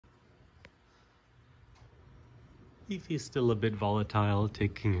Fifi's still a bit volatile,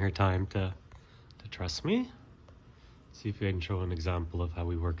 taking her time to trust me. See if I can show an example of how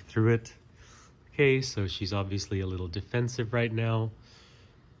we work through it. Okay, so she's obviously a little defensive right now.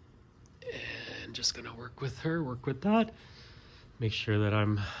 And just gonna work with her, work with that. Make sure that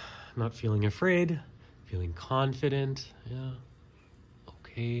I'm not feeling afraid, feeling confident. Yeah,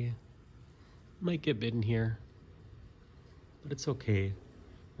 okay. Might get bitten here, but it's okay.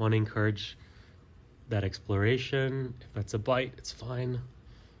 Want to encourage that exploration. If that's a bite, it's fine.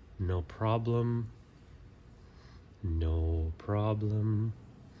 No problem. No problem.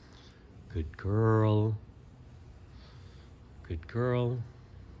 Good girl. Good girl.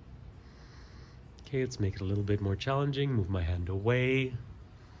 Okay, let's make it a little bit more challenging. Move my hand away.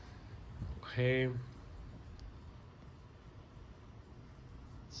 Okay.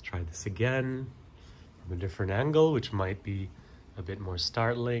 Let's try this again from a different angle, which might be a bit more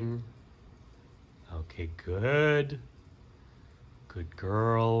startling. Okay, good. Good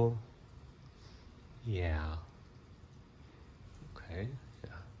girl. Yeah. Okay,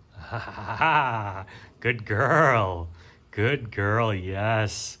 yeah. Good girl. Good girl,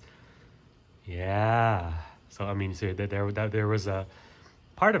 yes. Yeah. So, I mean, so there was a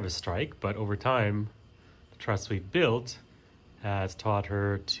part of a strike, but over time, the trust we've built has taught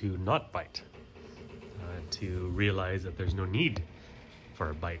her to not bite, to realize that there's no need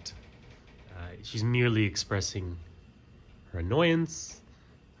for a bite. She's merely expressing her annoyance,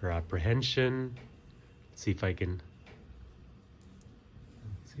 her apprehension. Let's see if I can...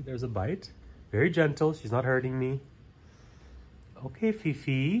 See, there's a bite. Very gentle. She's not hurting me. Okay,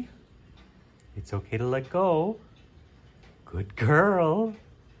 Fifi. It's okay to let go. Good girl.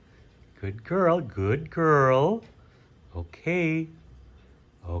 Good girl. Good girl. Okay.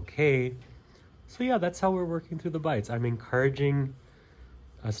 Okay. So yeah, that's how we're working through the bites. I'm encouraging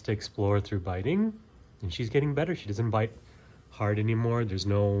us to explore through biting, and she's getting better. She doesn't bite hard anymore. There's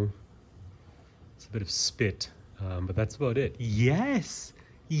no... It's a bit of spit, but that's about it. Yes.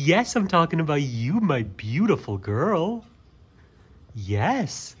 Yes, I'm talking about you, my beautiful girl.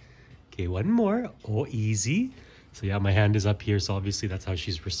 Yes. Okay, one more. Oh, easy. So yeah, my hand is up here, so obviously that's how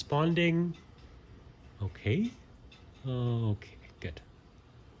she's responding. Okay. Okay, good.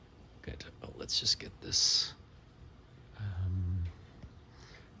 Good. Oh, let's just get this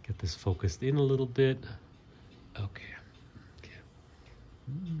focused in a little bit. Okay. Okay.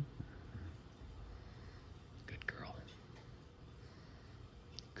 Good girl.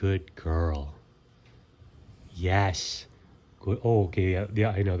 Good girl. Yes. Good. Oh, okay.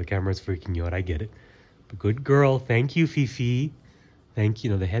 Yeah, I know the camera's freaking you out. I get it. But good girl. Thank you, Fifi. Thank you.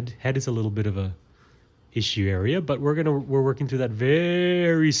 You know, the head is a little bit of a issue area, but we're working through that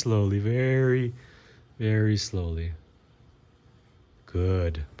very slowly, very, very slowly.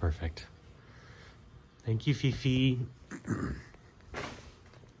 Good. Perfect. Thank you, Fifi.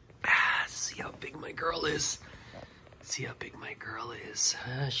 See how big my girl is. See how big my girl is.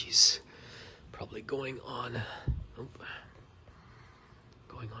 She's probably going on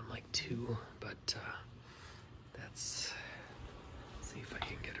like 2, but that's... See if I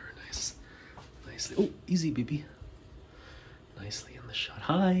can get her nicely. Oh, easy, baby. Nicely in the shot.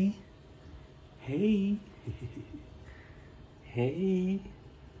 Hi. Hey. Hey.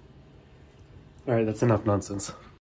 All right, that's enough nonsense.